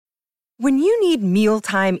When you need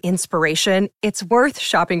mealtime inspiration, it's worth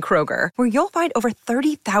shopping Kroger, where you'll find over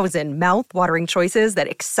 30,000 mouth-watering choices that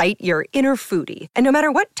excite your inner foodie. And no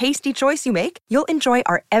matter what tasty choice you make, you'll enjoy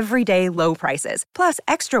our everyday low prices, plus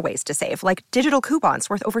extra ways to save, like digital coupons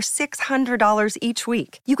worth over $600 each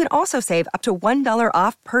week. You can also save up to $1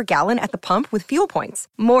 off per gallon at the pump with fuel points.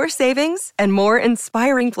 More savings and more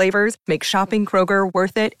inspiring flavors make shopping Kroger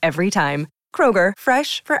worth it every time. Kroger,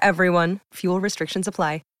 fresh for everyone. Fuel restrictions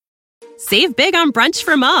apply. Save big on brunch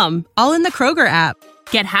for mom, all in the Kroger app.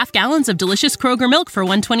 Get half gallons of delicious Kroger milk for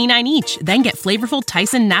 $1.29 each. Then get flavorful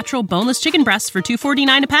Tyson natural boneless chicken breasts for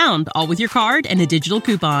 $2.49 a pound, all with your card and a digital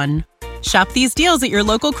coupon. Shop these deals at your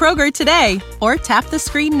local Kroger today, or tap the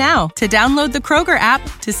screen now to download the Kroger app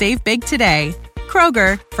to save big today.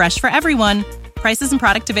 Kroger, fresh for everyone. Prices and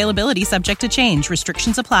product availability subject to change.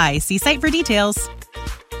 Restrictions apply. See site for details.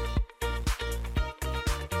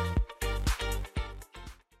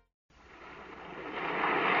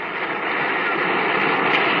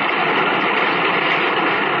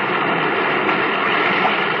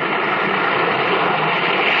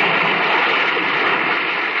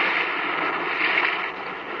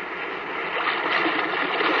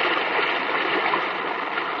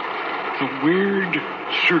 Weird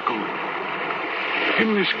circle.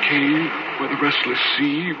 In this cave by the restless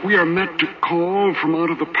sea, we are met to call from out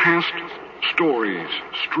of the past stories,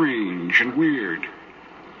 strange and weird.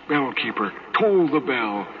 Bellkeeper, toll the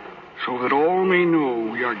bell, so that all may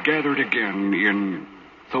know we are gathered again in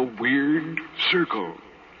the weird circle.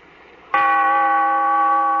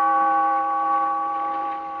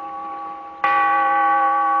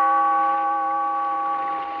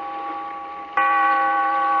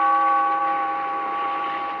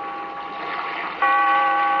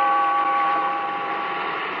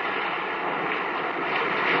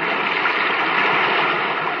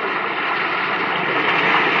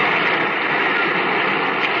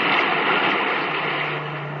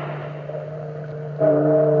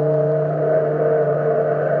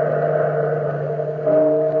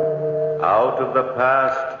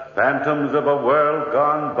 Phantoms of a world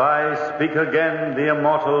gone by, speak again the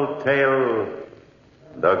immortal tale,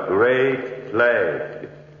 the Great Plague.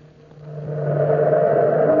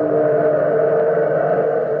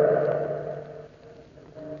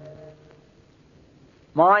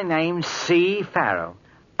 My name's C. Farrow,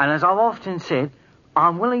 and as I've often said,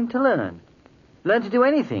 I'm willing to learn. Learn to do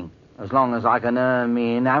anything, as long as I can earn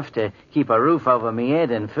me enough to keep a roof over me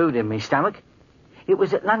head and food in me stomach. It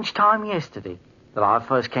was at lunchtime yesterday that I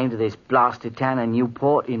first came to this blasted town of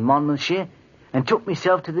Newport in Monmouthshire and took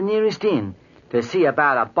myself to the nearest inn to see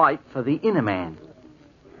about a bite for the inner man.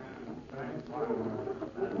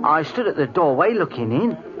 I stood at the doorway looking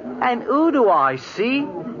in, and who do I see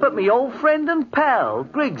but me old friend and pal,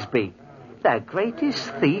 Grigsby, the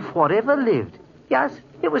greatest thief whatever lived. Yes,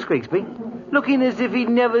 it was Grigsby, looking as if he'd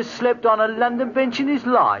never slept on a London bench in his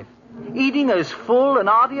life, eating as full and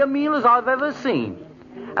hearty a meal as I've ever seen.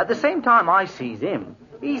 At the same time I sees him,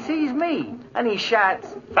 he sees me, and he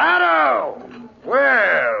shouts, "Farrow!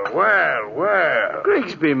 Well.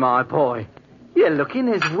 Grigsby, my boy, you're looking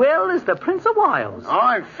as well as the Prince of Wales."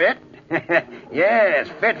 I'm fit. Yes,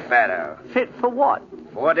 fit, Farrow. Fit for what?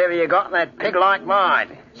 For whatever you got in that pig like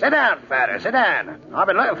mind. Sit down, Farrow, sit down. I've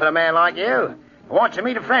been looking for a man like you. I want to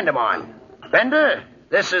meet a friend of mine. Bender,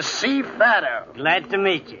 this is C. Farrow. Glad to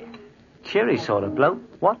meet you. Cheery sort of bloke.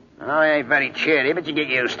 What? Oh, he ain't very cheery, but you get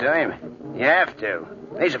used to him. You have to.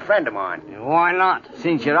 He's a friend of mine. Why not?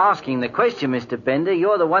 Since you're asking the question, Mr. Bender,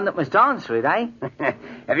 you're the one that must answer it, eh?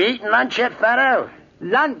 Have you eaten lunch yet, Farrow?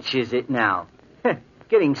 Lunch, is it now?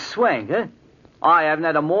 Getting swank, huh? I haven't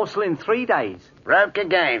had a morsel in 3 days. Broke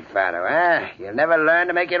again, Farrow, eh? You'll never learn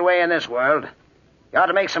to make your way in this world. You ought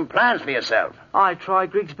to make some plans for yourself. I try,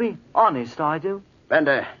 Grigsby. Honest, I do.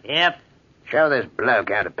 Bender. Yep. Show this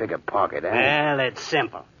bloke how to pick a pocket, eh? Well, it's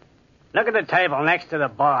simple. Look at the table next to the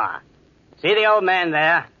bar. See the old man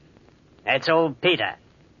there? That's old Peter.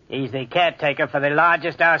 He's the caretaker for the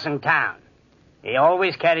largest house in town. He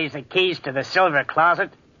always carries the keys to the silver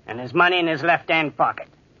closet and his money in his left-hand pocket.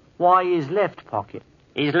 Why his left pocket?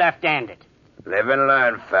 He's left-handed. Live and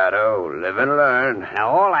learn, Farrow. Live and learn. Now,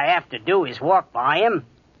 all I have to do is walk by him,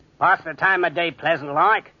 pass the time of day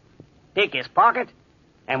pleasant-like, pick his pocket,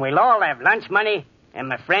 and we'll all have lunch money, and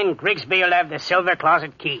my friend Grigsby will have the silver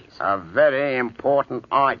closet keys. A very important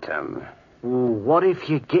item. Ooh, what if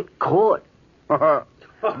you get caught?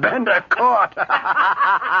 Bender caught.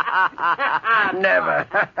 Never.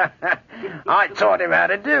 I taught him how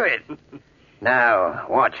to do it. Now,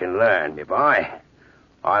 watch and learn, me boy.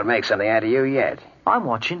 I'll make something out of you yet. I'm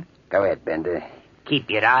watching. Go ahead, Bender.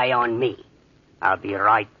 Keep your eye on me. I'll be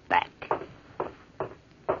right back.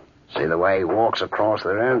 See the way he walks across the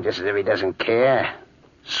room, just as if he doesn't care?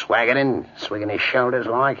 Swaggering, swinging his shoulders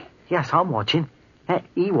like. Yes, I'm watching.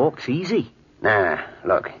 He walks easy. Nah,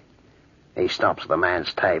 look. He stops at the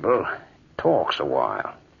man's table, talks a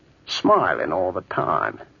while, smiling all the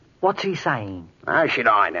time. What's he saying? How should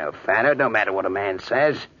I know, Fanner? No matter what a man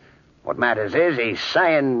says. What matters is he's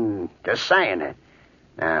just saying it.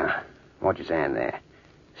 Now, watch his hand there.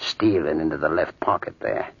 Stealing into the left pocket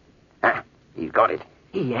there. He's got it.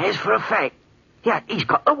 He has for a fact. Yeah, he's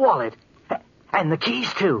got the wallet. And the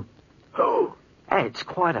keys, too. Oh, it's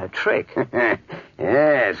quite a trick.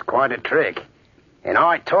 Yes, quite a trick. And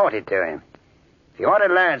I taught it to him. If you want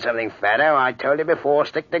to learn something, Fatto, I told you before,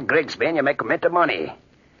 stick to Grigsby and you make a mint of money.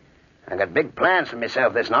 I got big plans for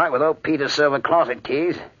myself this night with old Peter's silver closet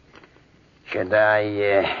keys. Should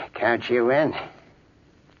I count you in?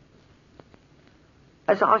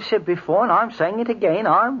 As I've said before, and I'm saying it again,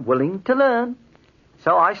 I'm willing to learn.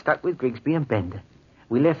 So I stuck with Grigsby and Bender.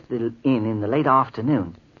 We left the inn in the late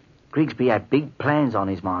afternoon. Grigsby had big plans on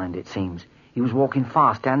his mind, it seems. He was walking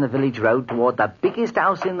fast down the village road toward the biggest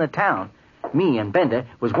house in the town. Me and Bender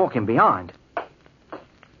was walking behind.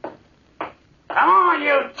 Come on,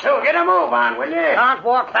 you two. Get a move on, will you? Can't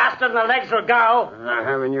walk faster than the legs will go.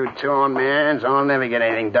 Having you two on my hands, I'll never get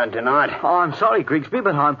anything done tonight. Oh, I'm sorry, Grigsby,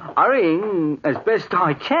 but I'm hurrying as best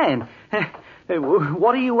I can.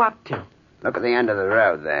 What are you up to? Look at the end of the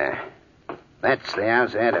road there. That's the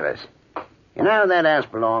house ahead of us. You know who that house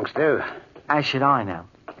belongs to? How should I know?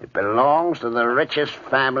 It belongs to the richest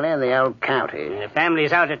family in the old county. The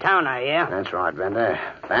family's out of town, I hear. That's right, Bender.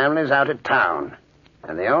 Family's out of town.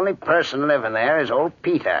 And the only person living there is old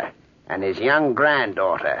Peter and his young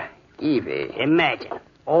granddaughter, Evie. Imagine.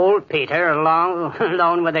 Old Peter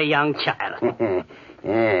alone with a young child.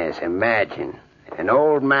 Yes, imagine. An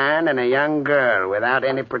old man and a young girl without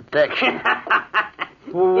any protection.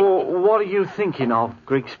 What are you thinking of,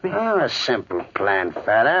 Grigsby? Oh, a simple plan,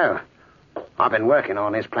 Fatto. I've been working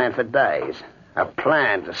on this plan for days. A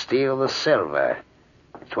plan to steal the silver.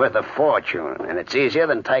 It's worth a fortune, and it's easier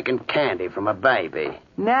than taking candy from a baby.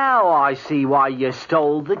 Now I see why you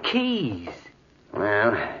stole the keys.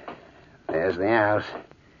 Well, there's the house.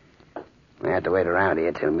 We have to wait around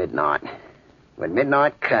here till midnight. When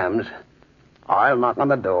midnight comes, I'll knock on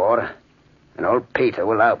the door, and old Peter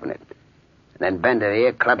will open it. And then Bender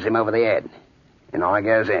here clubs him over the head. And I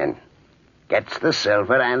goes in, gets the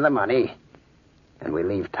silver and the money, and we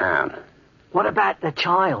leave town. What about the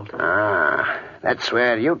child? That's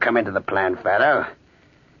where you come into the plan, Fatto.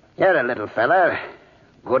 You're a little fellow.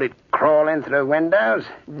 Good at crawling through windows.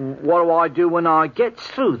 What do I do when I get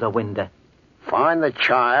through the window? Find the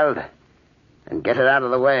child and get her out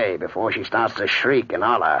of the way before she starts to shriek and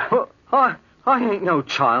holler. I ain't no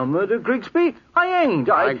child murder, Grigsby. I ain't.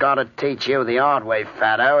 I gotta teach you the hard way,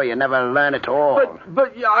 Fatto, or you never learn at all.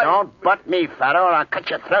 But Don't butt me, Fatto, or I'll cut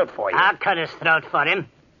your throat for you. I'll cut his throat for him.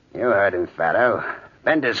 You heard him, Fatto.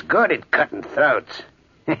 Bender's good at cutting throats.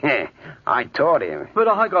 I taught him. But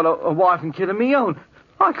I got a wife and kid of me own.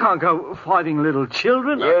 I can't go fighting little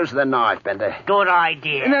children. Use the knife, Bender. Good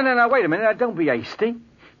idea. No, wait a minute. Don't be hasty.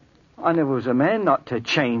 I never was a man not to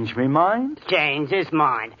change my mind. Change his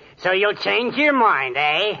mind. So you'll change your mind,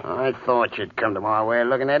 eh? I thought you'd come to my way of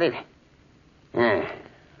looking at it. Yeah,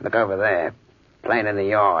 look over there. Playing in the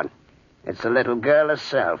yard. It's the little girl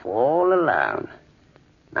herself, all alone.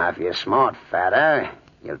 Now, if you're smart, Fatto,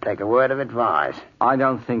 you'll take a word of advice. I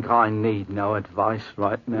don't think I need no advice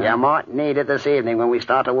right now. You might need it this evening when we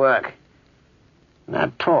start to work.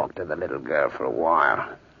 Now, talk to the little girl for a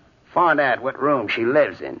while. Find out what room she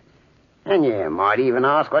lives in. And you might even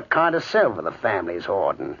ask what kind of silver the family's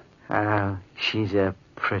hoarding. Oh, she's a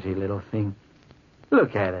pretty little thing.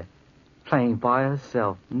 Look at her, playing by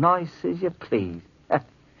herself, nice as you please.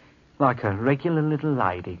 Like a regular little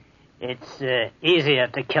lady. It's easier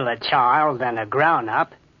to kill a child than a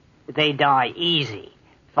grown-up. They die easy,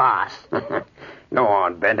 fast. Go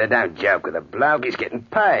on, Bender, don't joke with a bloke. He's getting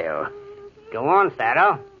pale. Go on,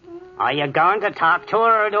 Fatto. Are you going to talk to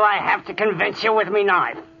her, or do I have to convince you with me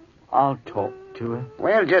knife? I'll talk to her.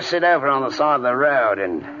 We'll just sit over on the side of the road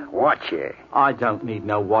and watch you. I don't need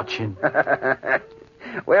no watching.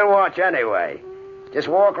 We'll watch anyway. Just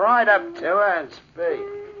walk right up to her and speak.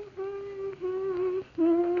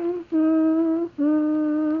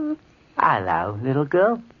 Hello, little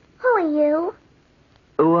girl. Who are you?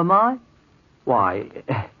 Who am I? Why,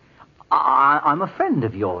 I'm a friend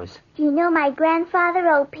of yours. Do you know my grandfather,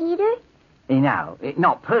 old Peter? No,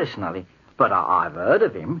 not personally, but I've heard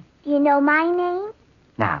of him. Do you know my name?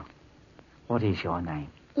 Now, what is your name?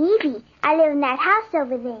 Evie. I live in that house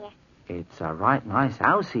over there. It's a right nice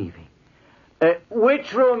house, Evie.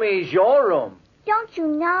 Which room is your room? Don't you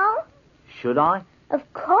know? Should I?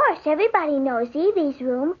 Of course, everybody knows Evie's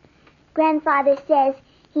room. Grandfather says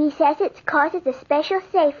it's 'cause it's a special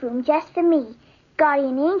safe room just for me.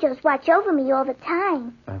 Guardian angels watch over me all the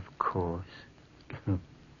time. Of course.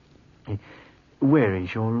 Where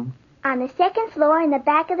is your room? On the second floor in the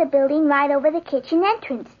back of the building right over the kitchen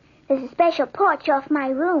entrance. There's a special porch off my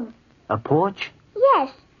room. A porch?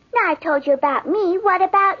 Yes. Now I've told you about me. What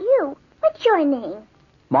about you? What's your name?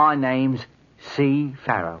 My name's C.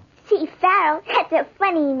 Farrow. C. Farrow? That's a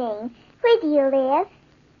funny name. Where do you live?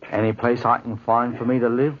 Any place I can find for me to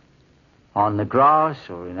live? On the grass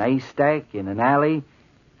or in a haystack, in an alley,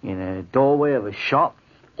 in a doorway of a shop?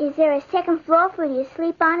 Is there a second floor for you to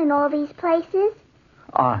sleep on in all these places?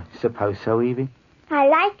 I suppose so, Evie. I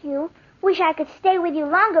like you. Wish I could stay with you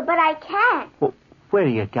longer, but I can't. Well, where are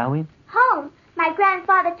you going? Home. My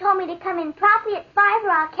grandfather told me to come in promptly at 5 or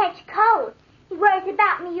I'll catch cold. He worries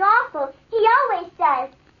about me awful. He always does.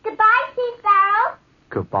 Goodbye, C. Farrow.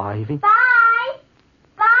 Goodbye, Evie. Bye.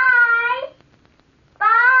 Bye.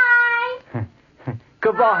 Bye.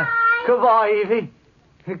 Goodbye. Bye. Goodbye, Evie.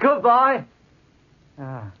 Goodbye.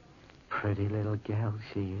 Ah, pretty little girl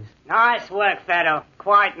she is. Nice work, Fado.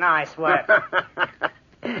 Quite nice work.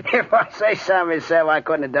 If I say so myself, I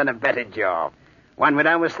couldn't have done a better job. One would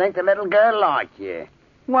almost think the little girl liked you.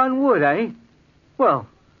 One would, eh? Well,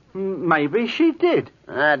 maybe she did.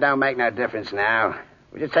 Don't make no difference now.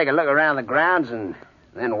 We just take a look around the grounds and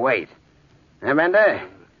then wait. Hey, Bender?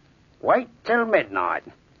 Wait till midnight.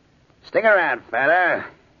 Stick around, fella.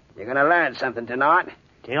 You're going to learn something tonight.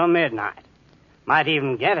 Till midnight. Might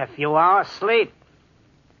even get a few hours sleep.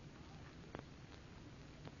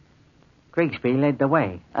 Grigsby led the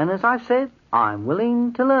way, and as I said, I'm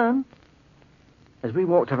willing to learn. As we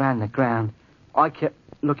walked around the ground, I kept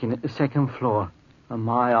looking at the second floor, and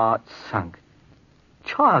my heart sunk.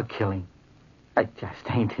 Child killing. It just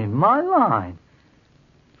ain't in my line.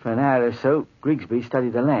 For an hour or so, Grigsby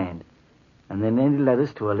studied the land, and then he led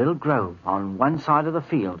us to a little grove on one side of the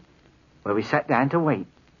field, where we sat down to wait.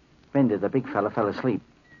 Bender, the big fella, fell asleep.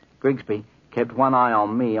 Grigsby kept one eye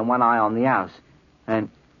on me and one eye on the house, and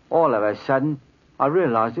all of a sudden, I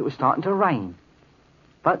realized it was starting to rain.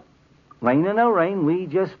 But, rain or no rain, we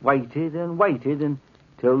just waited and waited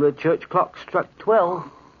until the church clock struck 12.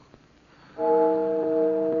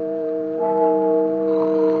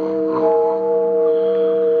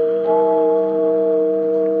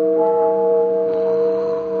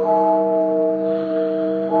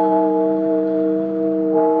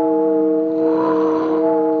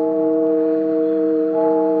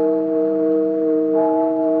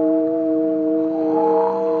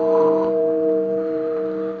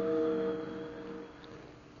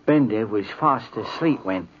 Bender was fast asleep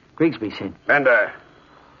when Grigsby said, Bender.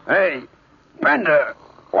 Hey, Bender,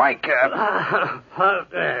 wake up.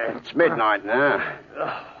 It's midnight now.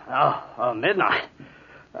 Midnight.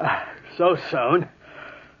 So soon.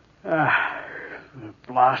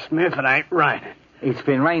 Blast me if it ain't raining. It's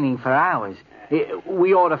been raining for hours.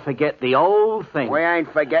 We ought to forget the old thing. We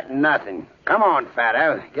ain't forgetting nothing. Come on,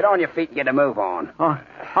 Fado. Get on your feet and get a move on.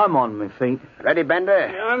 I'm on my feet. Ready, Bender?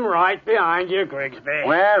 I'm right behind you, Grigsby.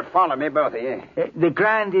 Well, follow me, both of you. The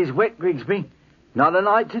ground is wet, Grigsby. Not a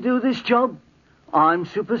night to do this job. I'm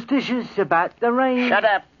superstitious about the rain. Shut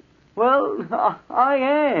up. Well, I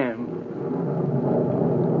am.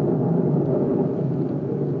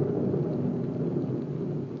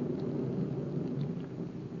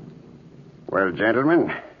 Well,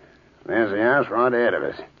 gentlemen, there's the house right ahead of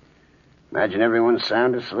us. Imagine everyone's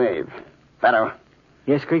sound asleep. Fado.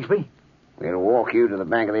 Yes, Grigsby? We'll walk you to the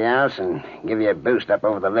back of the house and give you a boost up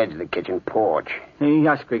over the ledge of the kitchen porch.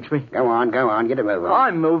 Yes, Grigsby. Go on. Get a move on.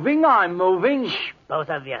 I'm moving. Shh, both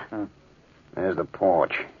of you. There's the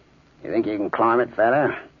porch. You think you can climb it,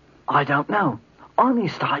 Fado? I don't know.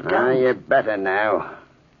 Honest, I don't. You better now.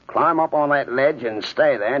 Climb up on that ledge and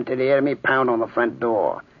stay there until you hear me pound on the front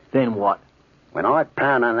door. Then what? When I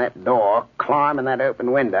pound on that door, climb in that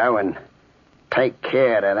open window and take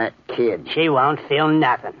care of that kid. She won't feel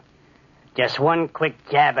nothing. Just one quick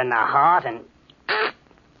jab in the heart and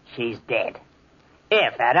she's dead.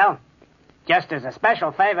 Here, Fado. Just as a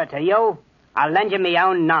special favor to you, I'll lend you my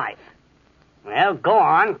own knife. Well, go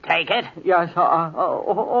on, take it. Yes,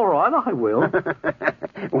 all right, I will.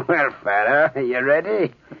 Well, Fado, you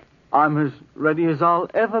ready? I'm as ready as I'll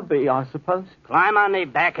ever be, I suppose. Climb on me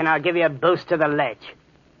back and I'll give you a boost to the ledge.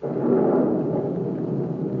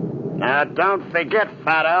 Now, don't forget,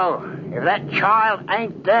 Fado, if that child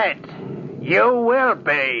ain't dead, you will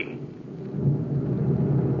be.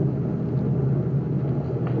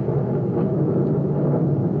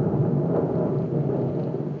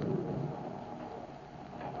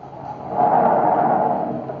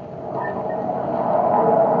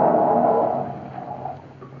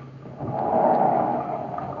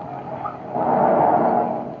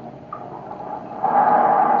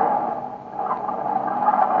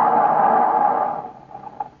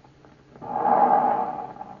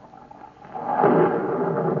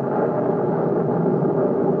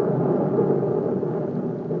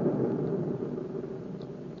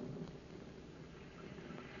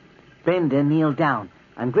 Bender kneeled down,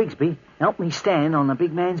 and Grigsby helped me stand on the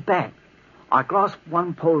big man's back. I grasped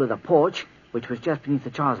one pole of the porch, which was just beneath the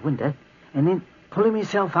child's window, and then, pulling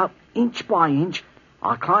myself up inch by inch,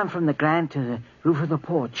 I climbed from the ground to the roof of the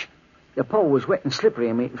porch. The pole was wet and slippery,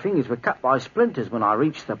 and my fingers were cut by splinters when I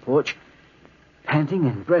reached the porch. Panting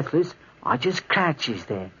and breathless, I just crouches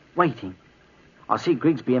there, waiting. I see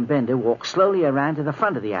Grigsby and Bender walk slowly around to the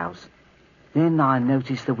front of the house. Then I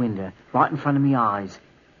noticed the window, right in front of me eyes,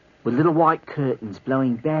 with little white curtains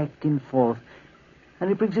blowing back and forth,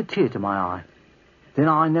 and it brings a tear to my eye. Then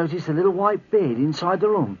I notice a little white bed inside the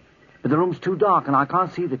room, but the room's too dark and I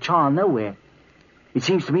can't see the child nowhere. It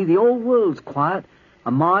seems to me the whole world's quiet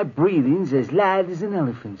and my breathing's as loud as an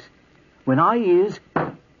elephant's. When I hears...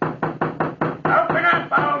 Open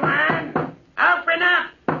up, old man! Open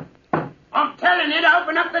up! I'm telling you to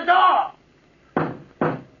open up the door!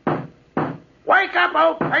 Wake up,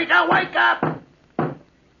 old Peter, wake up!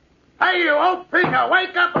 Hey, you old Peter,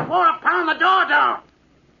 wake up before I pound the door down!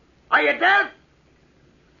 Are you dead?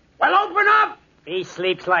 Well, open up! He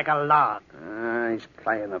sleeps like a log. He's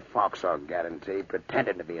playing the fox, I'll guarantee,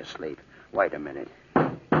 pretending to be asleep. Wait a minute.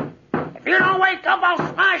 If you don't wake up,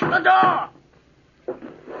 I'll smash the door!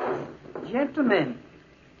 Gentlemen!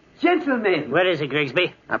 Where is he,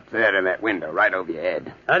 Grigsby? Up there in that window, right over your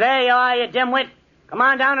head. Oh, there you are, you dimwit. Come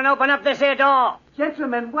on down and open up this here door.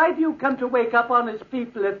 Gentlemen, why do you come to wake up honest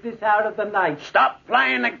people at this hour of the night? Stop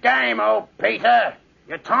playing the game, old Peter.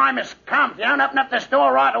 Your time has come. If you don't open up this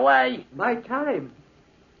door right away. My time?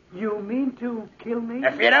 You mean to kill me?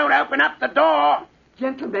 If you don't open up the door...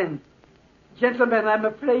 Gentlemen, I'm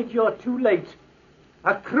afraid you're too late.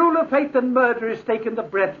 A crueler fate than murder has taken the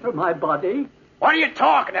breath from my body. What are you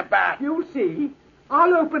talking about? You'll see.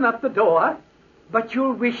 I'll open up the door, but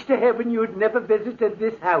you'll wish to heaven you'd never visited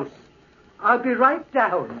this house. I'll be right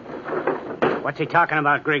down. What's he talking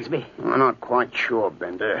about, Grigsby? I'm not quite sure,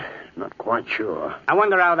 Bender. Not quite sure. I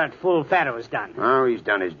wonder how that fool Fatto's done. Oh, he's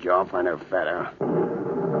done his job. Find out Fatto.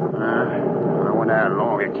 I wonder how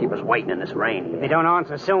long he'll keep us waiting in this rain here. If he don't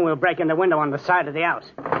answer soon, we'll break in the window on the side of the house.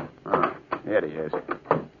 Oh, here he is.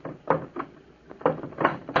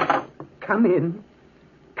 Come in.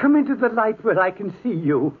 Come into the light where I can see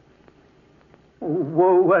you. Oh,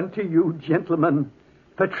 woe unto you, gentlemen,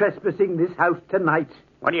 for trespassing this house tonight.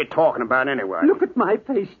 What are you talking about anyway? Look at my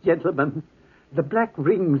face, gentlemen. The black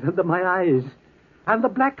rings under my eyes, and the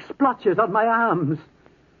black splotches on my arms.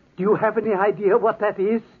 Do you have any idea what that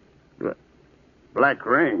is? Black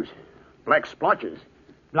rings. Black splotches.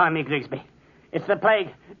 Blimey, Grigsby. It's the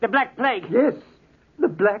plague. The Black Plague. Yes, the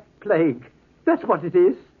Black Plague. That's what it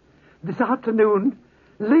is.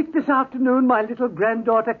 Late this afternoon, my little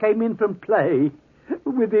granddaughter came in from play.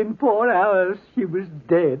 Within 4 hours, she was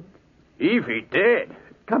dead. Evie dead?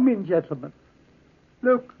 Come in, gentlemen.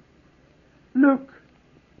 Look.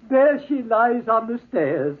 There she lies on the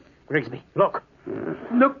stairs. Grigsby, look.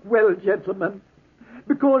 Look well, gentlemen,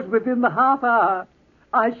 because within the half hour,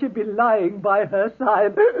 I should be lying by her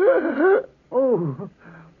side. Oh,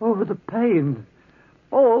 the pain.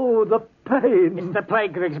 Oh, the pain. It's the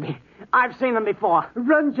plague, Grigsby. I've seen them before.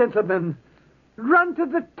 Run, gentlemen. Run to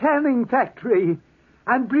the tanning factory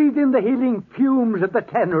and breathe in the healing fumes of the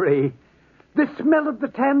tannery. The smell of the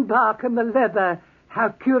tan bark and the leather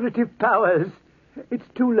have curative powers. It's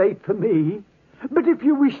too late for me. But if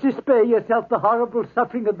you wish to spare yourself the horrible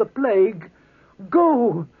suffering of the plague,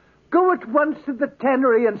 go. Go at once to the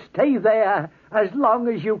tannery and stay there as long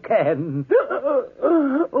as you can.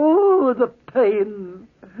 Oh, the pain.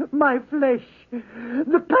 My flesh.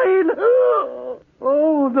 The pain.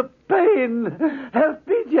 Oh, the pain. Help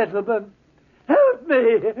me, gentlemen. Help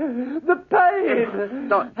me. The pain.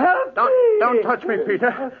 Don't touch me,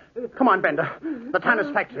 Peter. Come on, Bender. The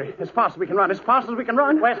tanner's factory. As fast as we can run.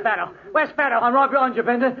 Where's Fatto? I'm right behind you,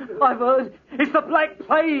 Bender. I've heard. It's the Black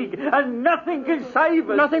Plague, and nothing can save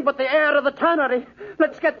us. Nothing but the air of the tannery.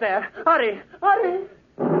 Let's get there. Hurry.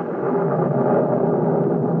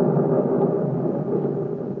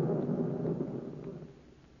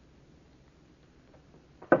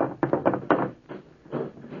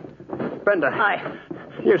 Bender. Aye.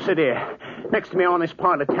 You sit here, next to me on this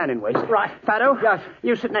pile of tanning waste. Right. Fatto? Yes.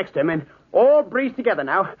 You sit next to him, and all breathe together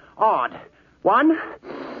now. Odd. 1,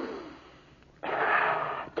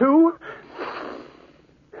 2,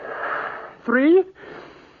 3.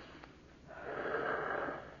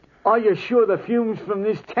 Are you sure the fumes from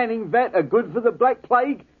this tanning vat are good for the Black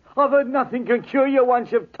Plague? I've heard nothing can cure you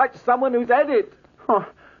once you've touched someone who's had it. Oh,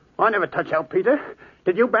 I never touch Al Peter.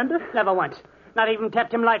 Did you, Bender? Never once. Not even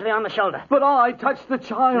tapped him lightly on the shoulder. But I touched the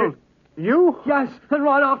child. You? Yes, and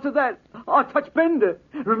right after that, I touched Bender.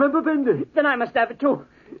 Remember Bender? Then I must have it, too.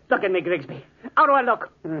 Look at me, Grigsby. How do I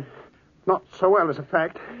look? Not so well as a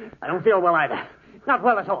fact. I don't feel well either. Not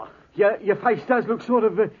well at all. Your face does look sort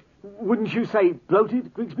of, wouldn't you say,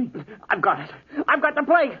 bloated, Grigsby? I've got it. I've got the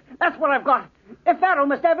plague. That's what I've got. If Pharaoh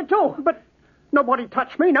must have it too. But nobody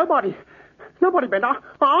touched me. Nobody. Nobody, Ben.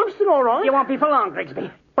 I'm still all right. You won't be for long,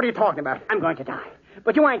 Grigsby. What are you talking about? I'm going to die.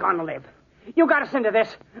 But you ain't going to live. You got us into this.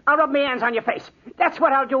 I'll rub my hands on your face. That's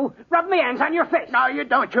what I'll do. Rub my hands on your face. No, you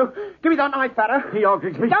don't, you. Give me that knife, Pharaoh. Here you are,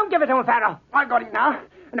 Grigsby. Don't give it to him, Pharaoh. I got it now.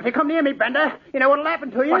 And if you come near me, Bender, you know what'll happen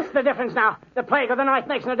to you. What's the difference now? The plague or the knife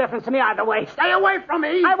makes no difference to me either way. Stay away from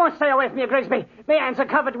me. I won't stay away from you, Grigsby. My hands are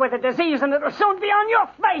covered with a disease, and it'll soon be on your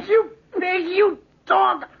face. You pig, you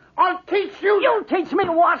dog. I'll teach you. You'll teach me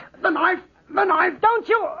what? The knife. The knife. Don't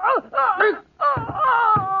you?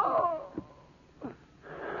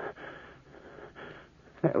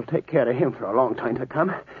 That'll take care of him for a long time to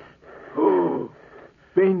come. Oh,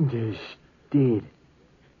 Bender's dead.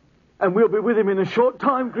 And we'll be with him in a short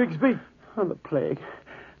time, Grigsby. Oh, the plague.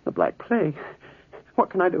 The Black Plague.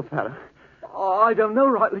 What can I do, Pharaoh? I don't know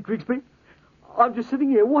rightly, Grigsby. I'm just sitting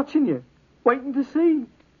here watching you, waiting to see.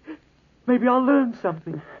 Maybe I'll learn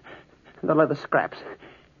something. The leather scraps.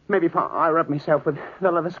 Maybe if I rub myself with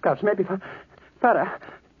the leather scraps. Maybe if Pharaoh,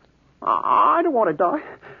 I don't want to die.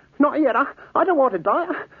 Not yet. I don't want to die.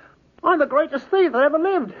 I'm the greatest thief that ever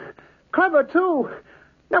lived. Clever, too.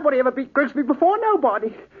 Nobody ever beat Grigsby before.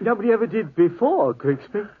 Nobody. Nobody ever did before,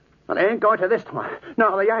 Grigsby. Well, they ain't going to this time.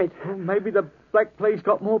 No, they ain't. Well, maybe the Black Plague's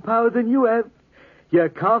got more power than you have. You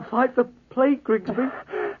can't fight the plague, Grigsby.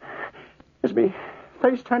 Is me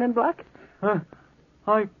face turning black? I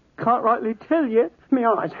can't rightly tell yet. Me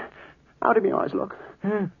eyes. How do me eyes look?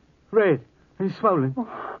 Red and swollen.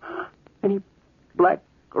 Any black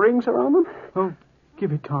rings around them? Oh,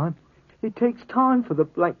 give it time. It takes time for the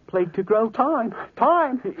Black Plague to grow. Time.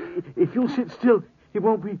 If you'll sit still, it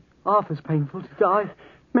won't be half as painful to die.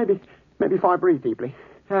 Maybe if I breathe deeply.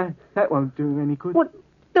 That won't do any good. What?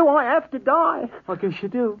 Do I have to die? I guess you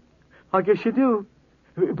do.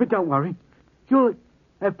 But don't worry. You'll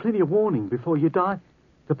have plenty of warning before you die.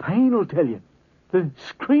 The pain will tell you. The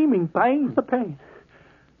screaming pain. The pain.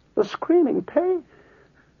 The screaming pain.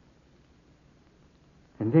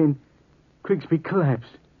 And then Grigsby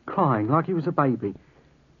collapsed, crying like he was a baby.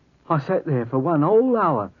 I sat there for 1 whole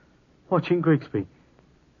hour, watching Grigsby.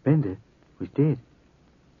 Bender was dead.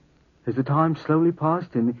 As the time slowly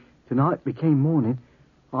passed and the night became morning,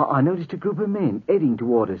 I noticed a group of men heading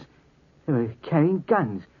toward us. They were carrying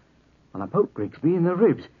guns, and I poked Grigsby in the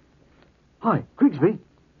ribs. Hi, Grigsby,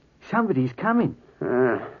 somebody's coming.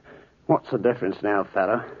 What's the difference now,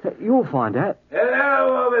 Pharaoh? You'll find out.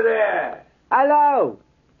 Hello over there. Hello.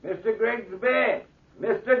 Mr. Grigsby.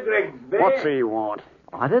 Mr. Grigsby. What's he want?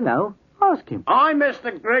 I don't know. Ask him. I'm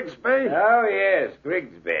Mr. Grigsby. Oh, yes,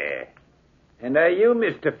 Grigsby. And are you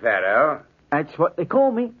Mr. Pharaoh? That's what they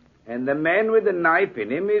call me. And the man with the knife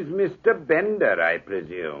in him is Mr. Bender, I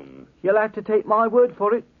presume. You'll have to take my word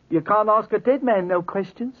for it. You can't ask a dead man no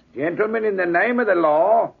questions. Gentlemen, in the name of the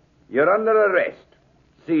law, you're under arrest.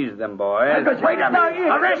 Seize them, boys. Wait a minute.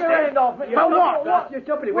 Arrested? For what?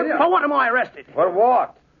 For what am I arrested? For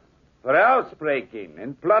what? For housebreaking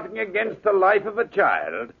and plotting against the life of a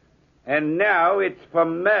child. And now it's for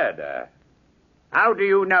murder. How do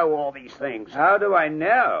you know all these things? How do I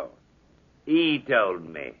know? He told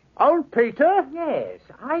me. Old Peter? Yes,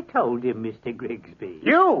 I told him, Mr. Grigsby.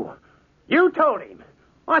 You? You told him?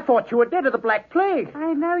 I thought you were dead of the Black Plague.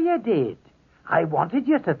 I know you did. I wanted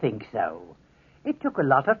you to think so. It took a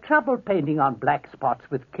lot of trouble painting on black spots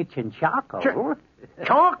with kitchen charcoal.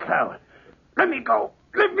 Charcoal? Let me go.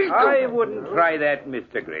 Let me go. I wouldn't try that,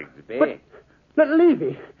 Mr. Grigsby. But little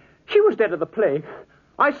Evie, she was dead of the plague.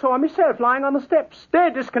 I saw her myself lying on the steps,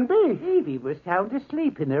 dead as can be. Evie was sound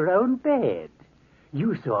asleep in her own bed.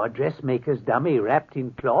 You saw a dressmaker's dummy wrapped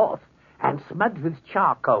in cloth and smudged with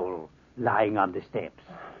charcoal lying on the steps.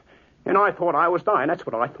 And I thought I was dying, that's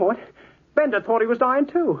what I thought. Bender thought he was dying,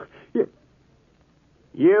 too.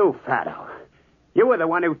 You, Pharaoh. You were the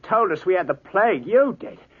one who told us we had the plague. You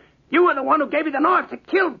did. You were the one who gave me the knife to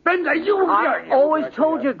kill Bender. I always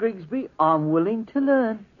told you, Grigsby, I'm willing to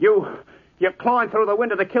learn. You climbed through the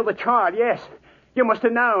window to kill the child, yes. You must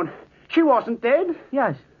have known. She wasn't dead.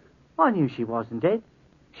 Yes, I knew she wasn't dead.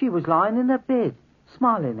 She was lying in her bed,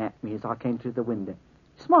 smiling at me as I came through the window.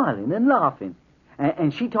 Smiling and laughing.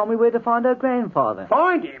 And she told me where to find her grandfather.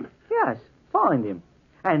 Find him? Yes, find him.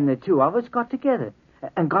 And the two of us got together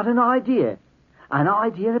and got an idea. An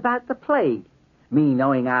idea about the plague. Me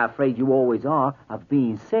knowing how afraid you always are of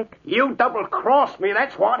being sick. You double-crossed me,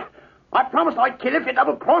 that's what. I promised I'd kill if you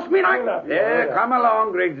double-crossed me, and I... Come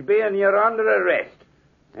along, Grigsby, and you're under arrest.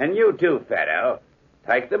 And you too, Pharaoh.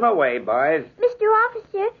 Take them away, boys. Mr.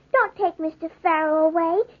 Officer, don't take Mr. Pharaoh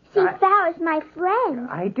away. See, Pharaoh's my friend.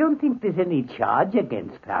 I don't think there's any charge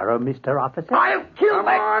against Pharaoh, Mr. Officer. I'll kill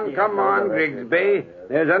Come on, Grigsby.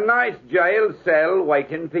 There's a nice jail cell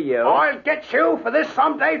waiting for you. I'll get you for this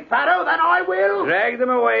someday, Pharaoh, then I will. Drag them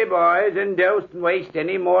away, boys, and don't waste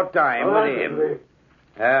any more time with him.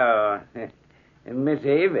 Oh, Miss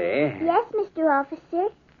Evie. Yes, Mr. Officer.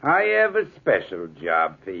 I have a special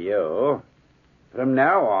job for you. From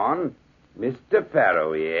now on, Mr.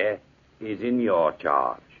 Pharaoh here is in your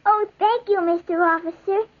charge. Oh, thank you, Mr.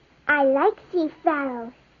 Officer. I like sea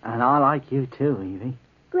pharaohs. And I like you too, Evie.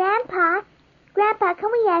 Grandpa, can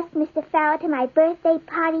we ask Mr. Pharaoh to my birthday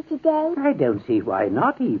party today? I don't see why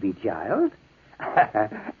not, Evie, child.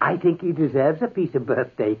 I think he deserves a piece of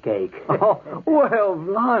birthday cake. Oh, well,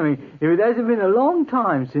 blimey, it hasn't been a long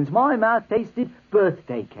time since my mouth tasted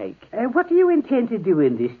birthday cake. What do you intend to do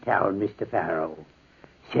in this town, Mr. Pharaoh?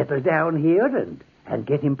 Settle down here and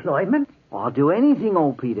get employment? I'll do anything,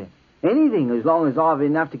 old Peter. Anything, as long as I've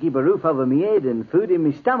enough to keep a roof over my head and food in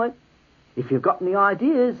my stomach. If you've got any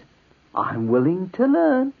ideas, I'm willing to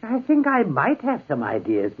learn. I think I might have some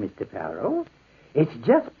ideas, Mr. Pharaoh. It's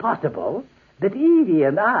just possible that Evie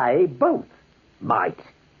and I both might.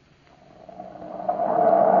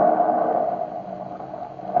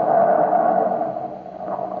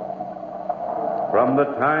 From the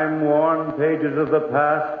time-worn pages of the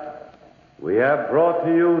past, we have brought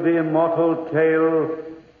to you the immortal tale,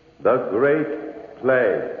 The Great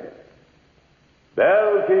Plague.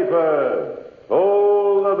 Bellkeeper,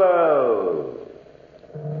 toll the bell.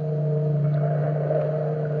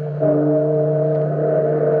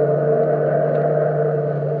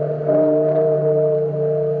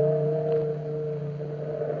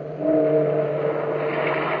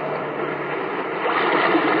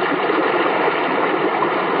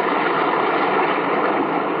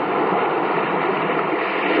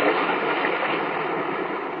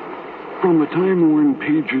 From the time-worn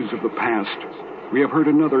pages of the past, we have heard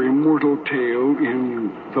another immortal tale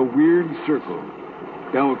in The Weird Circle.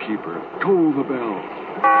 Bellkeeper, toll the bell.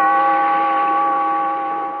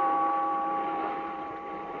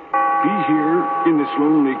 Be here in this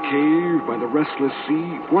lonely cave by the restless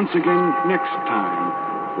sea once again next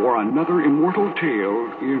time for another immortal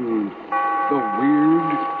tale in The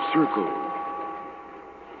Weird Circle.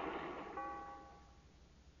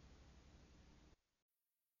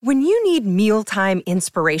 When you need mealtime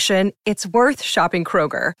inspiration, it's worth shopping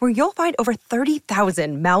Kroger, where you'll find over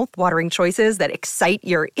 30,000 mouth-watering choices that excite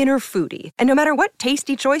your inner foodie. And no matter what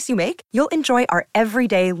tasty choice you make, you'll enjoy our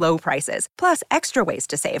everyday low prices, plus extra ways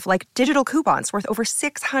to save, like digital coupons worth over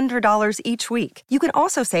 $600 each week. You can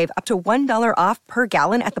also save up to $1 off per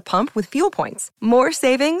gallon at the pump with fuel points. More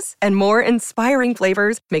savings and more inspiring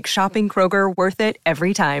flavors make shopping Kroger worth it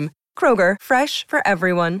every time. Kroger, fresh for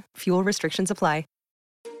everyone. Fuel restrictions apply.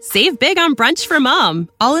 Save big on brunch for mom,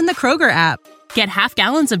 all in the Kroger app. Get half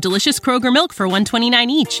gallons of delicious Kroger milk for $1.29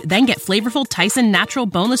 each. Then get flavorful Tyson natural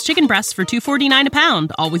boneless chicken breasts for $2.49 a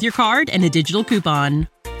pound, all with your card and a digital coupon.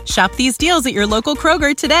 Shop these deals at your local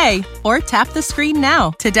Kroger today, or tap the screen now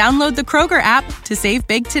to download the Kroger app to save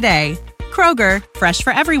big today. Kroger, fresh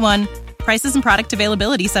for everyone. Prices and product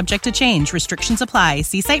availability subject to change. Restrictions apply.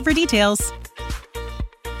 See site for details.